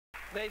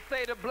They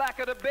say the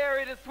blacker the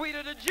berry, the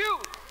sweeter the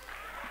juice.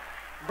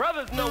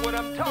 Brothers know what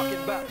I'm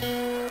talking about. Rule,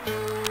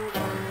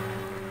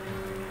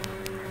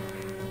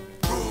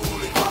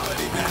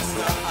 equality,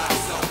 master, I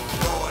so,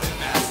 Lord and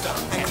master,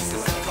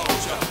 excellent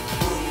culture.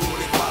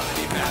 Rule,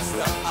 equality,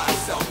 master, I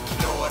so,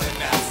 Lord and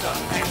master,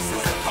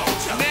 excellent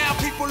culture. Now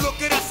people look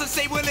at us and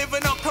say we're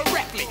living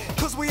incorrectly,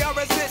 cause we are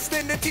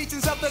resisting the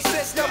teachings of the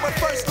system. But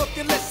first look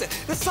and listen,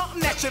 there's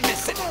something that you're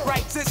missing.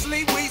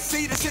 Righteously we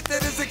see the shit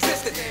that is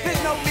existing.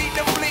 There's no need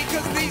to flee,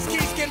 cause these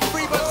keys can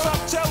free, but some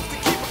chose to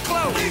keep it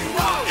closed.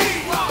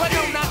 But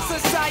no, not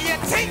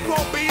society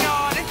won't be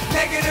on it.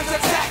 Negatives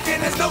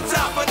attacking, there's no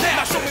time for that.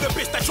 Now show me the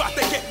bitch that tried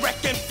to get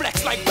wrecked and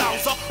flex like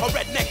Bowser. A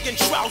redneck in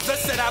trousers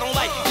said I don't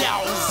like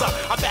yowza.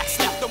 I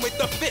backslapped him with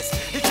the fist.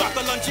 He dropped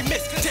the lunge, he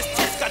missed. Tisk,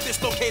 tisk, got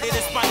dislocated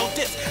his spinal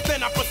disc.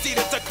 Then I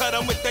proceeded to cut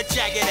him with the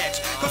jagged edge.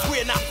 Cause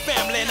we're not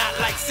family, not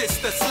like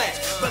Sister Sledge.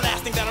 The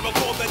last thing that I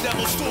recall the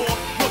devil store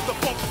was the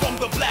funk from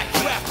the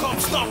Blackdraft come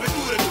stomping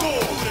through the door.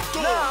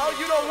 Now,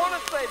 you don't want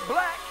to say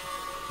black.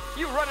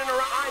 You running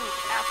around, I'm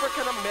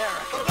African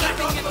American. Black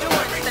and you're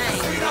doing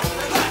things. It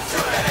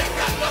ain't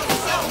got no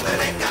soul, it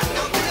ain't got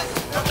no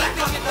use. Black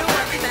and you're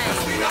doing things.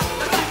 It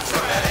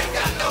ain't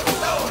got no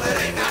soul, it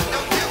ain't got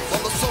no use.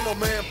 Well, the solo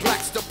man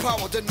blacks the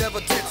power that never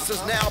dances.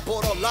 Now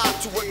brought alive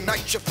to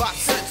ignite your five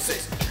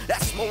senses.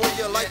 That's my way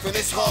of life and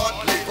it's hard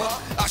labor.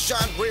 I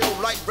shine real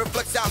light,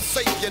 reflects I'll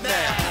save you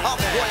now. I'm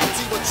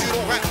royalty, but you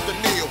don't have to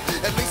kneel.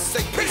 At least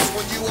say peace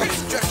when you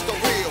address the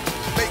real.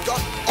 Make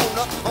up,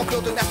 owner, I'm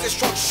building that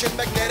destruction,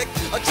 magnetic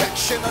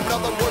attraction.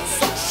 Another word,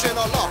 suction,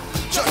 Allah,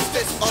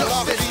 justice,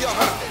 Allah, be a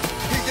her.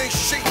 He ain't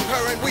she,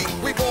 her, and we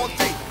born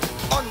thee.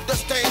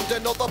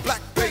 Understanding of the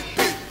black baby.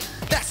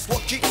 That's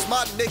what keeps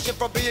my nation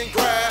from being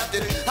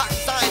grafted. High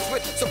science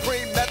with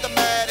supreme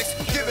mathematics,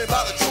 given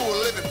by the true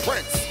living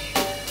prince.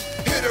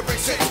 Here to bring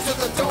sense to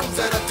the domes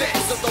and a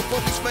dance of the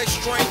police may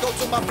strangle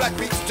to my black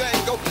beats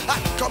dangle. I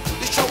come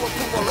to show and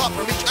prove a lot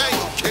from each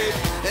angle, kid.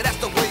 And that's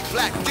the way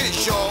black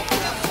is, y'all.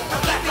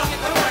 Black and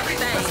you're doing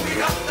everything. Sweet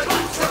up the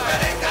truth.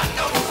 It ain't got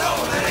no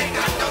soul, it ain't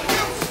got no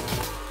use.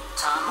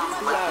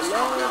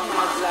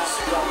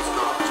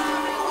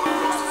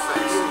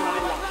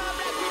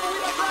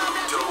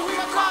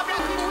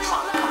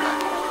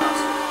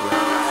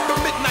 The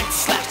midnight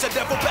slash, the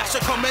devil basher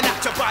coming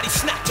at your body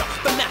snatcher.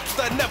 The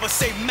master never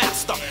say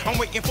master. I'm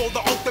waiting for the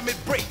ultimate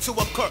break to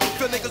occur.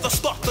 The niggas will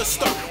start to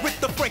stir with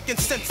the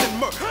frankincense and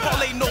myrrh.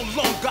 Parlay no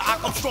longer, I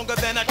come stronger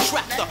than a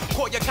tractor.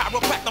 Call your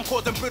chiropractor, I'm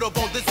causing brittle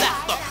bone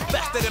disaster.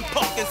 Faster than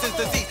Parkinson's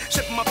disease,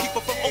 shipping my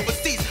people from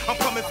overseas. I'm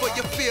coming for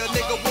your fear,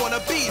 nigga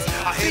wannabes.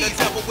 I hit a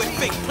devil with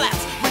fake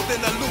plaques, with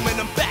an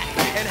aluminum bat,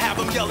 and have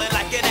him yelling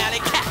like an alley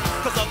cat.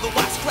 Cause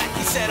otherwise crack,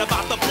 he said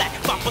about the black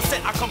 5%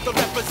 I come to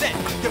represent.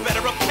 You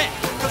better repent,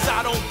 cause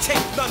I don't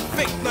take none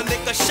fake, none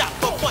nigga shot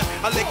for fun.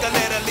 I lick a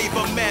letter, leave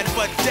a man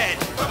for dead.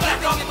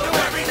 Black and you're doing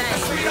everything.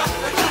 Sweet up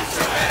the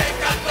truth. It ain't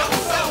got no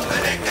soul,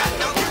 it ain't got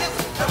no use.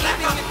 Black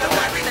and you're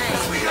doing everything.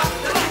 Sweet up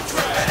the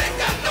truth. It ain't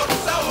got no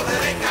soul,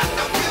 it ain't got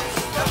no use.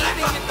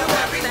 Black and you're doing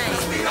everything.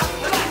 Sweet up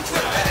the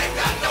truth. It ain't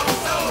got no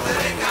soul,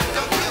 it ain't got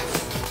no use.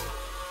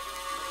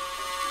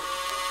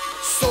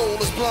 Soul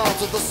is blind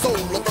to the soul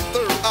of the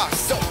third eye.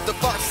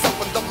 Self-defined self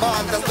in the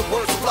mind as the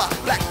words fly.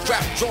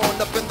 Blackdraft drawn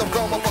up in the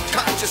realm of a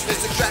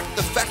consciousness. Extract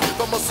the fact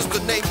from a sister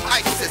named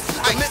Isis.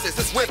 The myth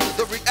is with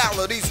the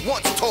realities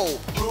once told.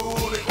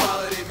 Rule,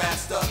 equality,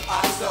 master,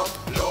 I so,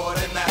 Lord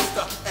and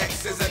master,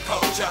 X is a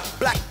culture.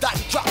 Black dot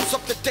drops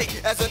up to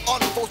date as it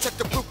unfolds. Check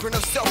the blueprint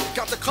of self,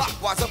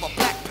 counterclockwise of a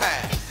black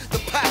path. The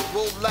path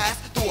will last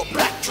through a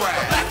black track.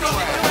 Black and you're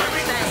doing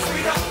everything.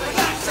 Sweet up the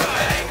truth.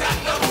 It ain't got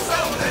no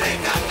soul, it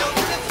ain't got no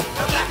use.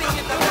 Black and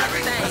you're doing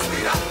everything.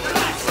 Sweet up the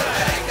truth.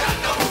 It ain't got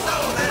no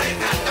soul, it ain't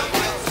got no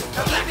use.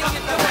 Black and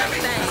you're doing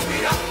everything.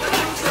 Sweet up the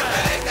truth.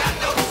 It ain't got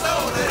no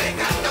soul, it ain't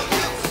got no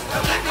use.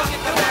 Black and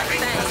you're doing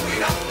everything.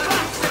 Sweet up the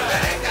truth.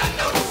 It ain't got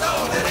no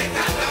soul, it ain't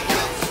got no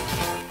use.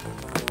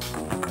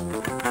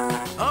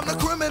 I'm the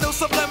criminal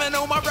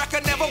subliminal, my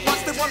record never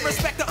once did one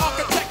respect the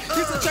architect.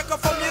 He's a checker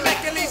from your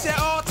neck and leaves your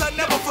altar.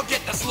 Never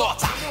forget the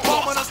slaughter.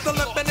 Woman is still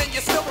limping and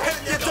you still hit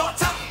your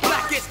daughter.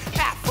 Black is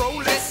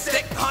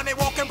Afro-listic, honey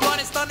walking blunt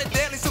and stunning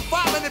daily,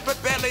 surviving it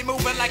but barely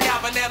moving like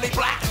Alvinelli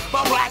Black.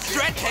 My black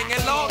dread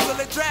hanging long till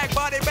it drag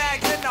body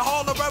bags in the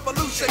hall of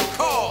revolution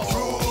call.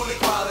 Rule,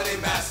 equality,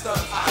 master,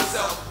 I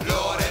so,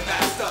 Lord and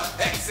master,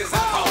 X is a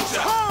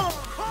culture.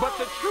 But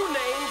the true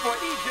name for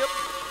Egypt,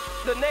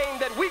 the name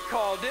that we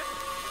called it,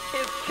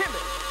 is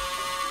Kemet.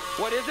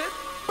 What is it?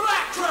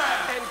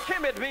 Blackdraft! And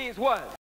Kemet means what?